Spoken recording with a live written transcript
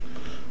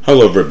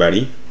Hello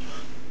everybody,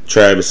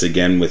 Travis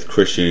again with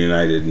Christian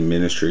United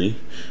Ministry.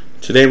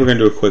 Today we're going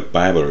to do a quick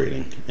Bible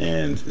reading,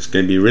 and it's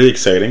going to be really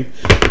exciting.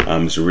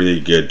 It's a really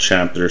good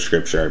chapter of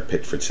scripture I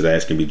picked for today.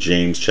 It's going to be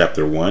James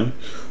chapter 1.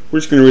 We're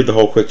just going to read the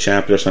whole quick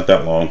chapter. It's not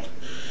that long.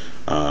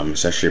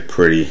 It's actually a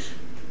pretty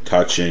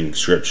touching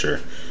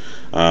scripture.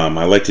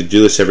 I like to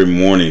do this every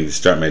morning to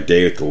start my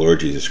day with the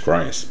Lord Jesus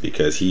Christ,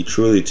 because He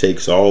truly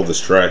takes all the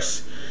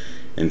stress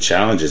and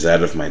challenges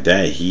out of my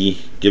day.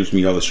 He gives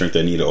me all the strength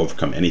I need to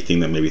overcome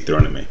anything that may be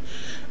thrown at me.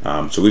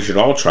 So we should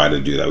all try to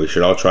do that. We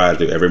should all try to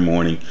do it every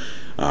morning,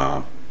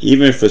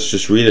 even if it's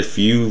just read a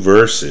few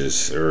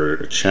verses or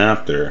a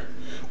chapter,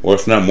 or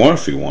if not more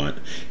if you want,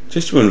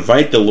 just to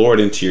invite the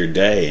Lord into your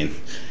day and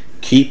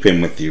keep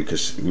Him with you,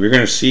 because we're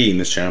going to see in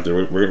this chapter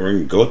we're going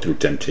to go through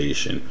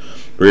temptation.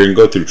 We're going to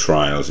go through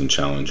trials and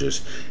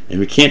challenges,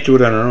 and we can't do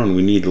it on our own.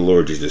 We need the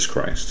Lord Jesus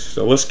Christ.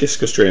 So let's just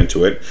go straight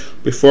into it.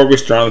 Before we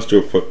start, let's do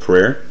a quick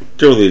prayer.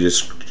 Dear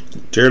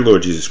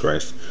Lord Jesus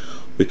Christ,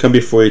 we come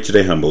before you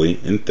today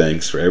humbly in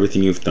thanks for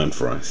everything you've done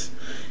for us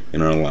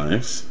in our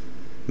lives.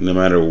 No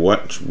matter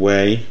what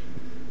way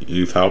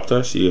you've helped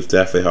us, you've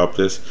definitely helped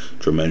us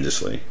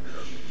tremendously.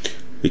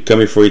 We come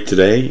before you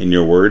today in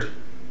your word.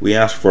 We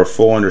ask for a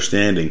full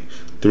understanding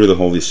through the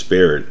Holy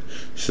Spirit,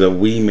 so that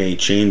we may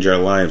change our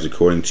lives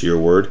according to your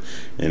word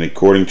and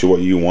according to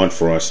what you want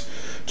for us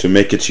to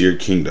make it to your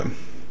kingdom.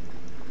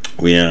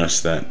 We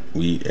ask that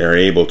we are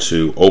able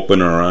to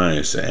open our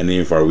eyes to any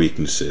of our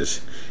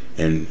weaknesses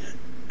and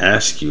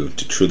ask you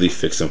to truly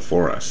fix them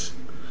for us.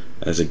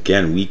 As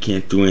again, we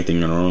can't do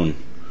anything on our own.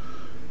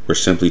 We're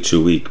simply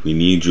too weak. We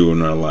need you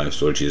in our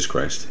lives, Lord Jesus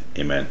Christ.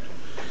 Amen.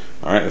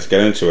 Alright, let's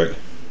get into it.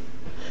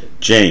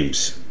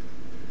 James,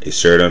 a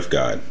servant of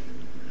God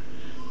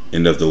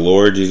and of the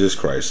Lord Jesus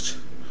Christ,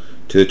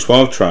 to the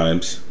 12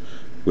 tribes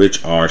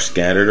which are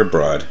scattered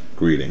abroad,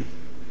 greeting.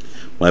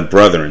 My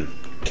brethren,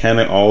 count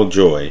it all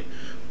joy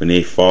when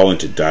they fall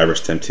into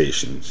divers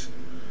temptations,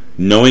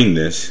 knowing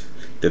this,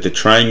 that the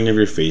trying of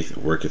your faith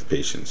worketh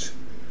patience.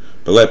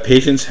 But let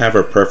patience have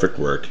her perfect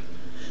work,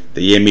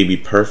 that ye may be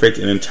perfect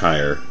and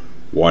entire,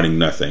 wanting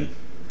nothing.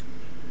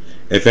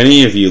 If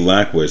any of you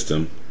lack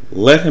wisdom,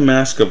 let him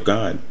ask of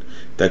God,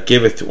 that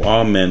giveth to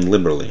all men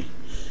liberally,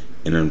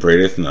 and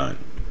upbraideth not,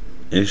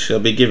 and it shall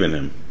be given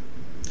him.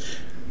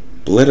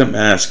 But let him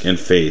ask in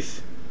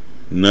faith,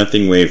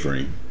 nothing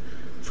wavering.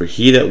 For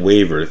he that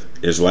wavereth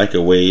is like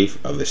a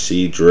wave of the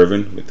sea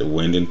driven with the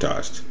wind and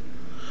tossed.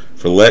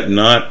 For let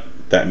not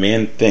that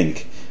man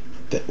think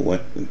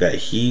that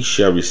he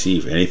shall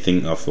receive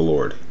anything of the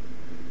Lord.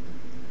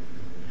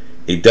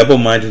 A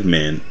double-minded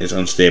man is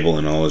unstable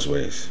in all his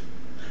ways.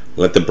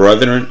 Let the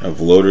brethren of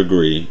low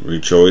degree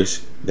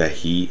rejoice that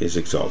he is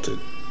exalted,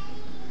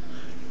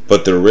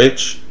 but the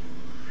rich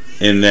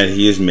in that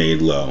he is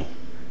made low,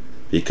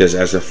 because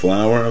as a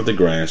flower of the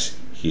grass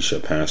he shall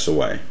pass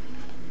away.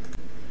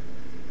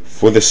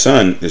 For the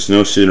sun is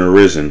no sooner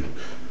risen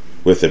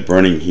with a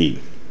burning heat,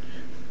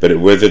 but it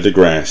withereth the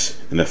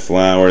grass, and the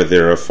flower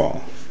thereof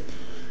falleth,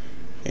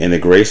 and the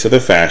grace of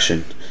the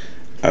fashion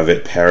of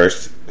it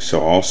perished. So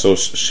also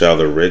shall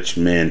the rich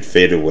man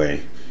fade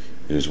away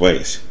in his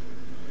ways.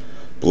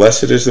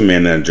 Blessed is the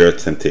man that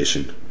endureth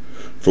temptation,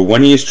 for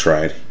when he is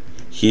tried,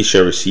 he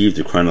shall receive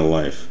the crown of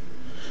life,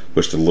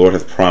 which the Lord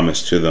hath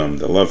promised to them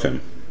that love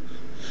him.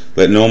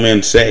 Let no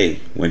man say,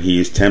 when he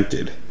is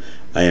tempted,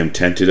 I am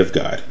tempted of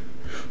God.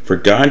 For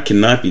God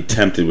cannot be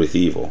tempted with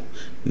evil,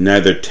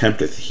 neither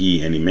tempteth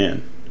he any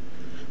man.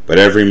 But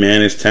every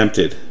man is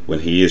tempted when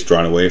he is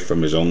drawn away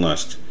from his own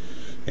lust,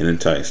 and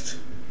enticed.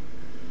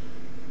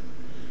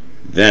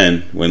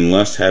 Then, when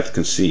lust hath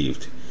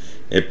conceived,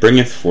 it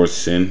bringeth forth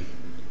sin,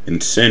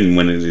 and sin,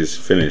 when it is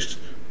finished,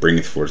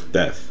 bringeth forth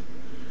death.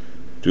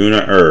 Do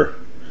not err,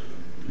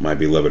 my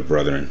beloved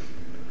brethren.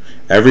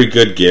 Every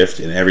good gift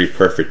and every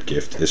perfect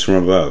gift is from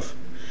above,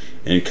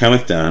 and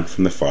cometh down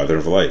from the Father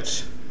of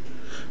lights,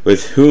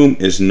 with whom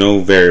is no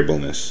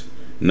variableness,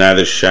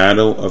 neither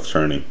shadow of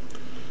turning.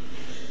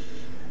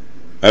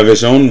 Of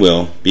his own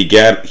will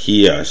begat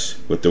he us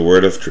with the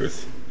word of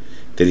truth,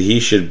 that he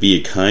should be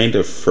a kind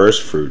of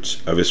first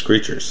fruits of his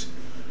creatures.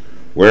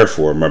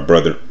 Wherefore, my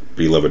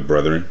beloved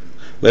brethren,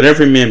 let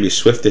every man be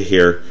swift to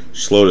hear,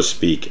 slow to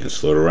speak, and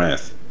slow to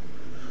wrath.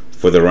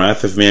 For the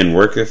wrath of man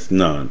worketh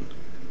not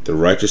the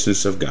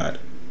righteousness of God.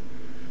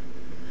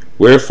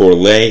 Wherefore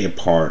lay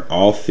apart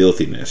all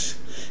filthiness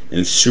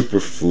and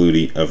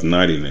superfluity of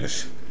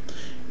naughtiness,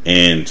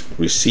 and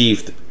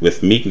receive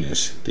with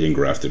meekness the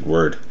engrafted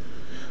word,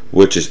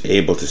 which is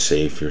able to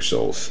save your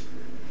souls.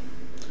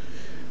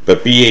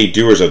 But be ye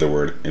doers of the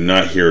word, and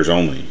not hearers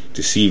only,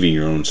 deceiving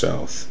your own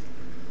selves.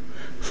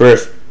 For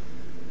if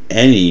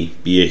any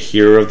be a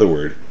hearer of the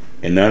word,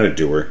 and not a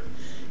doer,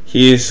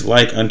 he is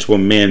like unto a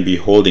man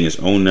beholding his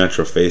own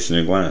natural face in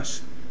a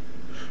glass.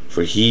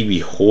 For he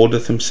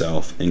beholdeth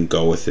himself, and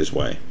goeth his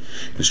way,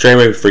 and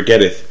straightway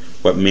forgetteth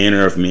what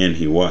manner of man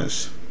he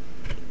was.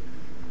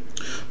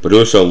 But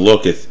whoso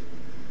looketh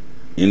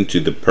into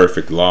the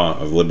perfect law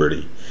of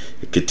liberty,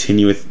 and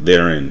continueth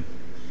therein,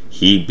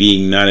 he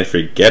being not a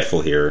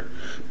forgetful hearer,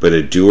 but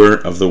a doer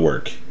of the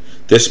work.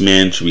 This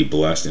man shall be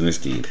blessed in his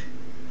deed.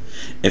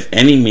 If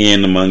any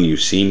man among you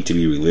seem to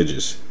be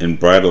religious, and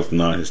bridleth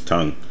not his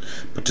tongue,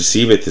 but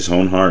deceiveth his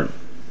own heart,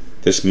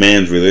 this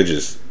man's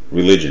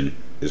religion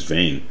is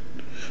vain.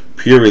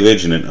 Pure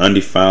religion and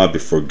undefiled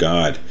before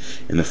God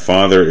and the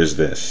Father is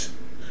this,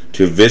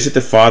 to visit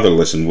the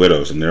fatherless and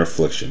widows in their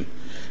affliction,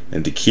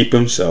 and to keep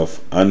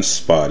himself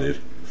unspotted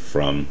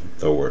from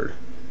the word.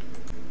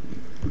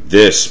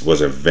 This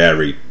was a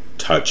very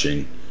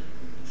touching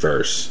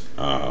verse,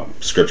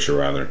 scripture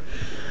rather.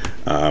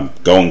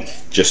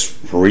 Just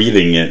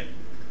reading it,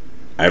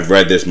 I've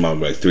read this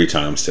like 3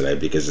 times today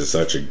because it's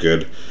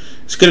good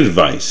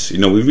advice.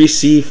 We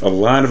receive a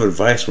lot of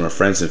advice from our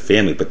friends and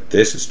family, but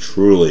this is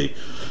truly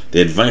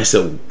the advice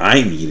that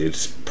I needed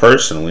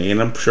personally, and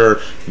I'm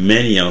sure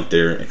many out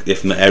there,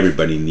 if not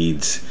everybody,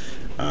 needs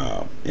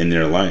in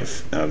their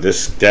life.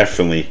 This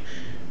definitely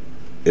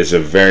is a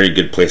very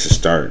good place to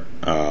start.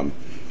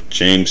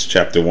 James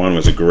chapter 1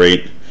 was a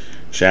great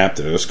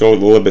chapter. Let's go a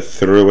little bit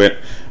through it.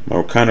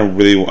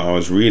 I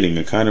was reading,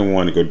 I kind of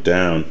want to go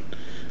down.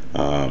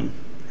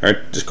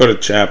 Alright, just go to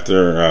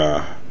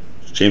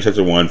James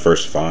chapter 1,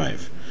 verse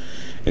 5.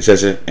 It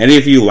says, if any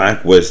of you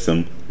lack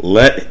wisdom,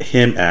 let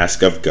him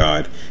ask of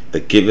God,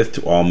 that giveth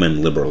to all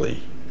men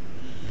liberally.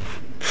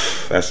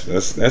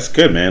 That's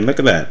good, man. Look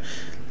at that.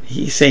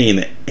 He's saying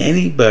that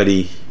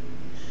anybody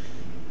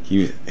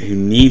who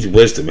needs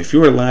wisdom, if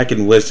you are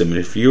lacking wisdom, and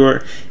if you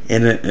are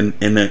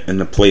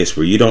in a place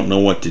where you don't know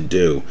what to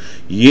do,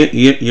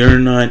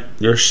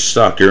 you're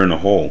stuck, you're in a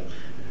hole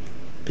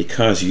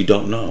because you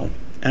don't know.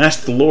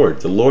 Ask the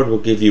Lord. The Lord will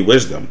give you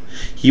wisdom.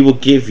 He will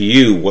give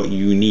you what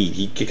you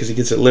need because He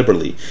gives it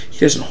liberally. He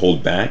doesn't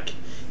hold back.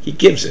 He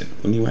gives it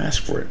when you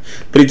ask for it.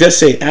 But He does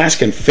say,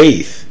 ask in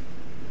faith.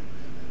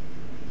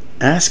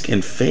 Ask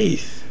in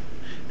faith.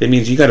 That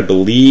means you got to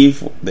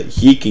believe that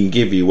He can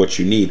give you what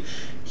you need.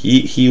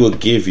 He will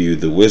give you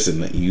the wisdom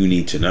that you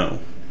need to know.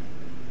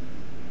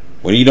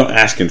 When you don't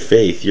ask in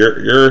faith,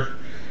 you're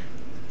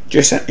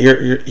asking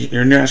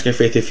in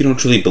faith. If you don't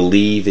truly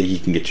believe that He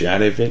can get you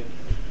out of it,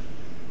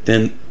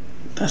 then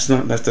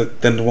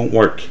then it won't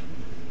work.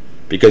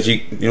 Because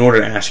in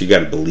order to ask, you got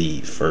to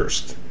believe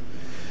first.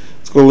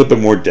 Let's go a little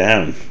bit more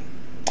down.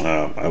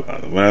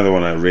 Another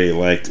one I really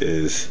liked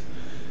is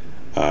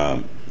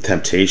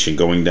temptation.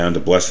 Going down to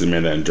blessed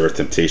man that endureth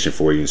temptation,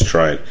 for he is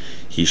tried.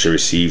 He shall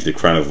receive the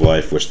crown of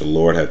life which the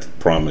Lord hath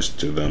promised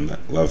to them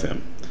that love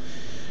Him.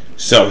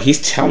 So He's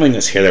telling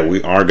us here that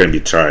we are going to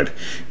be tried.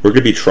 We're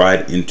going to be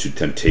tried into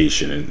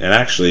temptation. And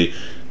actually,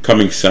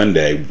 coming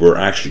Sunday, we're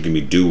actually going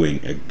to be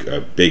doing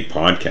a big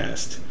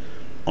podcast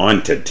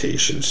on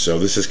temptation. So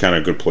this is kind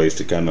of a good place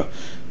to kind of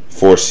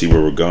foresee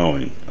where we're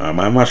going. I'm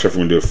not sure if we're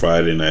going to do it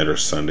Friday night or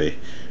Sunday.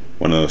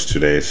 One of those 2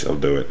 days, I'll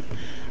do it.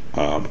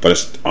 But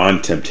it's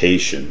on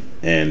temptation.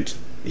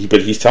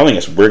 But He's telling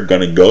us we're going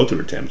to go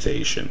through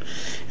temptation.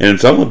 And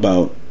it's all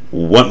about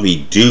what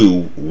we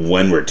do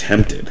when we're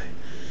tempted.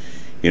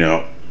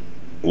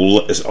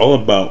 It's all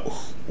about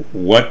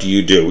what do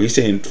you do. He's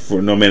saying,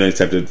 for no man is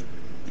tempted,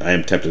 I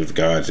am tempted of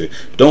God. So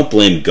don't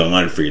blame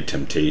God for your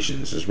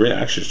temptations. It's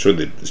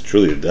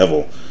truly the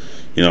devil.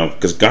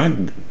 Because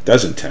God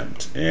doesn't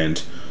tempt.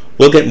 And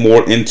we'll get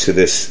more into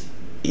this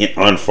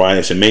on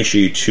Friday. So make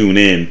sure you tune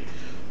in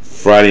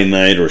Friday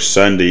night or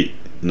Sunday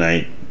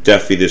night,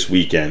 definitely this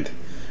weekend,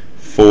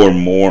 for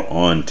more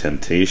on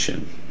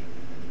temptation.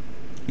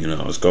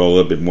 Let's go a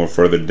little bit more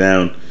further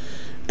down.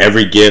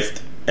 Every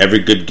good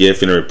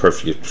gift and every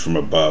perfect gift from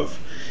above.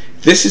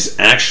 This is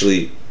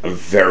actually a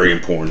very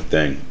important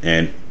thing,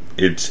 and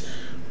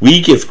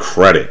we give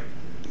credit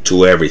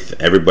to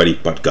everybody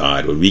but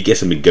God. When we get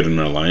something good in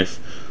our life,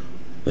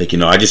 I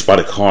just bought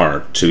a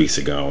car 2 weeks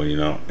ago.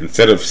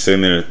 Instead of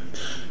sitting there,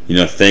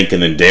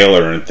 thanking the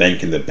dealer and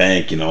thanking the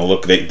bank,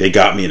 look, they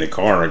got me in a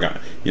car. What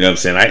I'm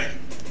saying? I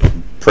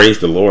praise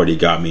the Lord. He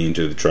got me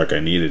into the truck I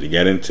needed to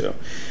get into.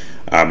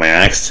 I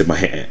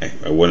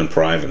went in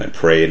private and I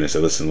prayed and I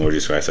said, listen, Lord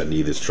Jesus Christ, I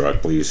need this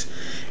truck, please.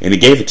 And He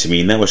gave it to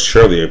me, and that was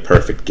surely a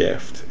perfect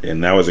gift.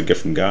 And that was a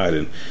gift from God,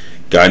 and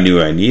God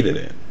knew I needed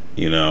it.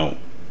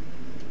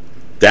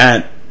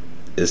 That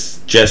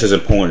is just as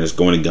important as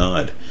going to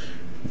God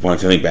when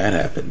something bad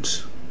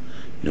happens.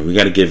 We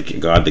got to give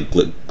God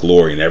the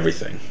glory in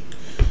everything.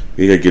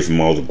 We got to give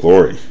Him all the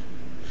glory.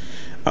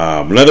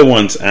 Another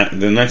one's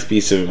the next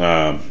piece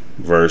of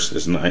verse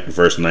is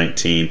verse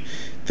 19.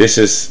 This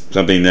is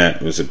something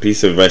that was a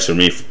piece of advice for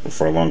me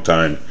for a long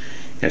time,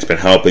 and it's been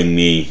helping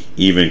me,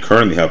 even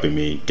currently helping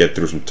me, get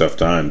through some tough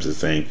times. It's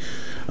saying,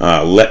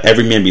 let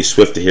every man be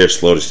swift to hear,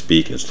 slow to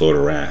speak, and slow to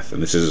wrath.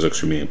 And this is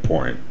extremely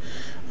important.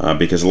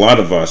 Because a lot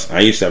of us, I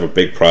used to have a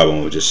big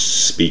problem with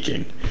just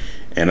speaking.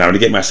 And I would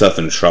get myself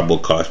into trouble,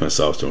 cost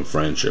myself some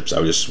friendships. I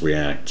would just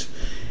react.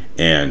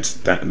 And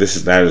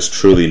that is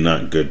truly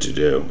not good to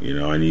do.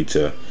 I need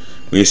to,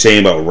 when he's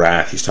saying about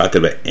wrath, he's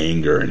talking about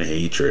anger and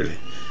hatred.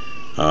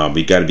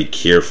 We got to be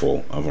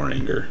careful of our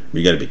anger.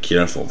 We got to be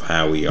careful of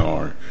how we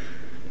are.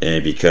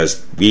 And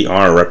because we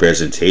are a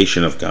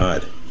representation of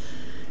God.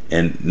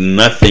 And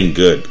nothing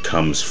good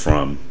comes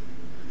from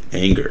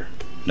anger.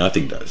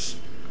 Nothing does.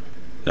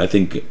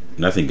 Nothing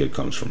good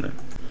comes from it.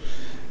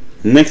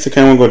 Next, I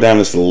kind of want to go down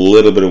this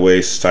little bit of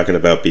ways, talking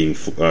about being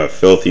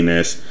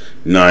filthiness,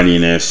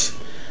 naughtiness.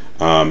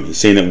 He's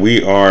saying that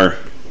we are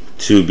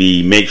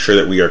to make sure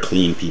that we are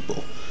clean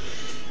people.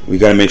 We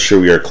got to make sure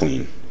we are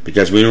clean,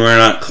 because when we're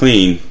not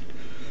clean,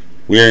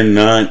 we are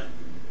not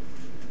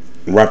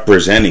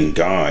representing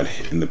God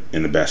in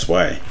the best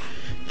way.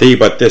 Think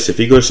about this: if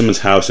you go to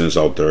someone's house and it's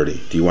all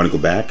dirty, do you want to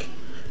go back?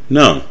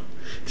 No.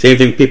 Same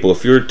thing, people.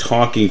 If you're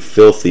talking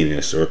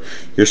filthiness or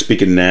you're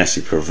speaking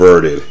nasty,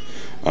 perverted,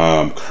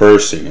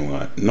 cursing a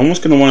lot, no one's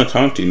going to want to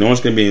talk to you. No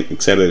one's going to be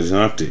excited to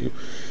talk to you.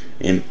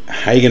 And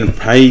how are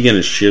you going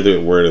to share the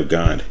word of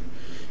God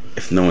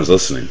if no one's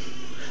listening?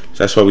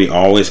 So that's why we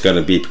always got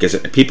to be, because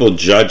people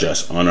judge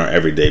us on our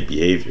everyday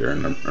behavior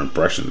and our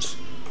impressions.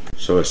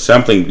 So it's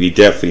something we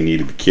definitely need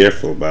to be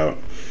careful about.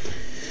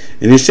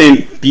 And he's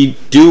saying, be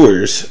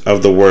doers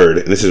of the word.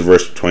 And this is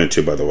verse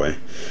 22, by the way.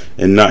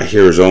 And not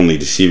hearers only,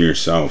 deceiving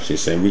yourselves.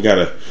 He's saying,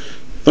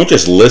 don't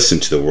just listen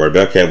to the word.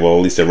 But okay, well,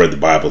 at least I read the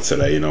Bible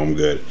today, I'm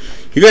good.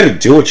 You got to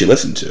do what you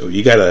listen to.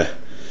 You got to,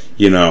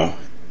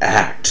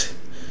 act.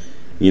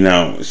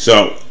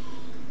 So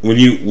when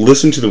you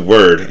listen to the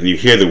word and you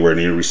hear the word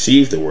and you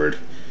receive the word,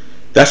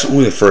 that's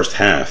only the first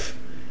half.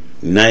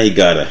 Now you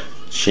got to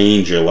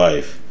change your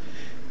life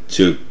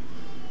to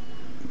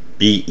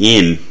be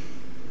in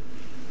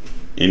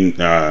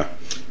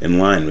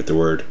line with the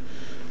word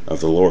of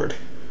the Lord.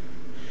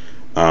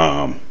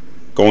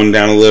 Going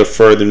down a little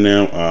further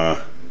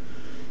now,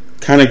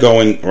 kind of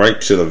going right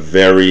to the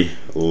very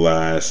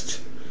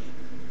last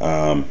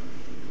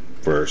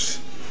verse,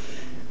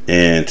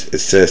 and it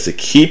says to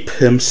keep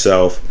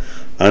himself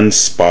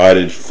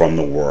unspotted from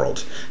the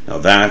world. Now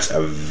that's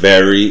a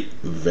very,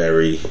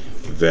 very,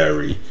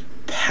 very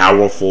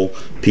powerful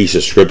piece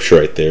of scripture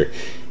right there.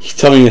 He's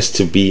telling us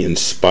to be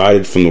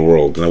unspotted from the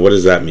world. Now what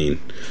does that mean?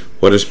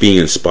 What does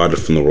being unspotted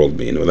from the world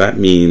mean? Well, that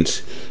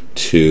means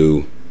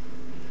to,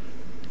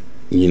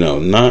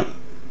 not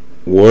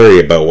worry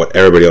about what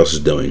everybody else is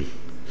doing.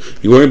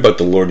 You worry about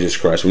the Lord Jesus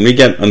Christ. When we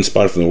get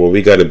unspotted from the world,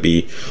 we got to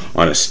be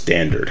on a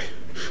standard,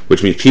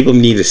 which means people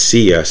need to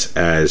see us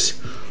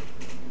as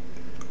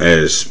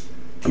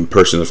a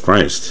person of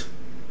Christ,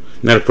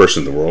 not a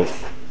person of the world.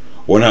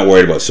 We're not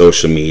worried about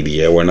social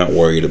media. We're not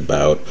worried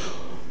about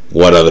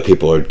what other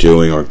people are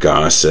doing or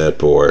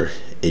gossip, or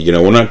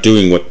we're not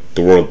doing what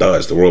the world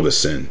does. The world is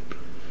sin.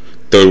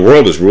 The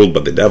world is ruled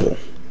by the devil.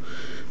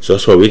 So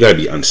that's why we got to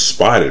be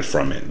unspotted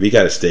from it. We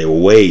got to stay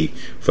away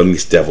from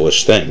these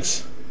devilish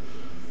things.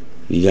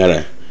 We got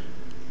to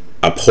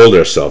uphold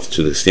ourselves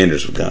to the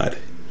standards of God,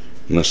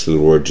 unless through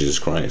the Lord Jesus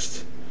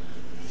Christ.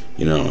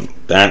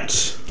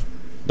 That's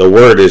the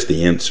word is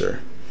the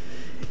answer.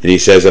 And he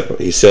says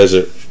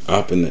it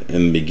up in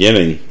the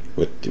beginning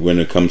when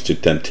it comes to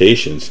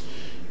temptations.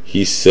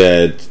 He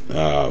said,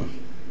 bear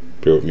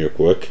with me real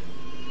quick.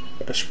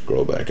 I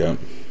scroll back up.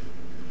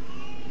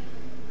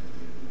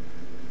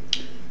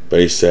 But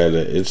he said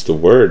it's the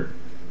word,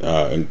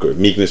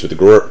 meekness with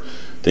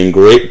the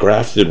great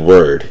grafted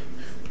word,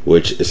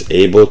 which is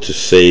able to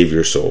save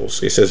your souls.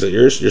 He says that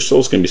your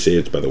souls can be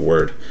saved by the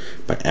word,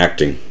 by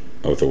acting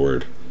of the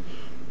word,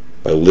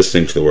 by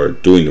listening to the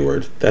word, doing the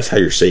word. That's how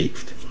you're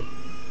saved.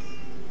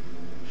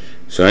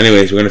 So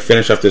anyways, we're going to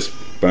finish off this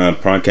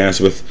podcast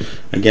with,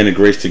 again, a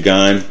grace to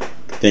God.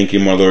 Thank you,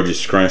 my Lord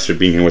Jesus Christ, for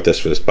being here with us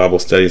for this Bible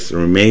study. So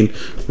remain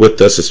with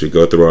us as we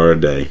go through our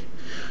day.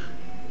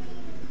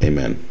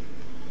 Amen.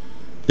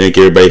 Thank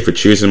you, everybody, for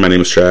choosing. My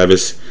name is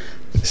Travis.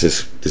 This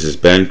is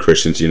Ben,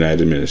 Christians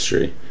United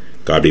Ministry.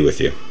 God be with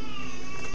you.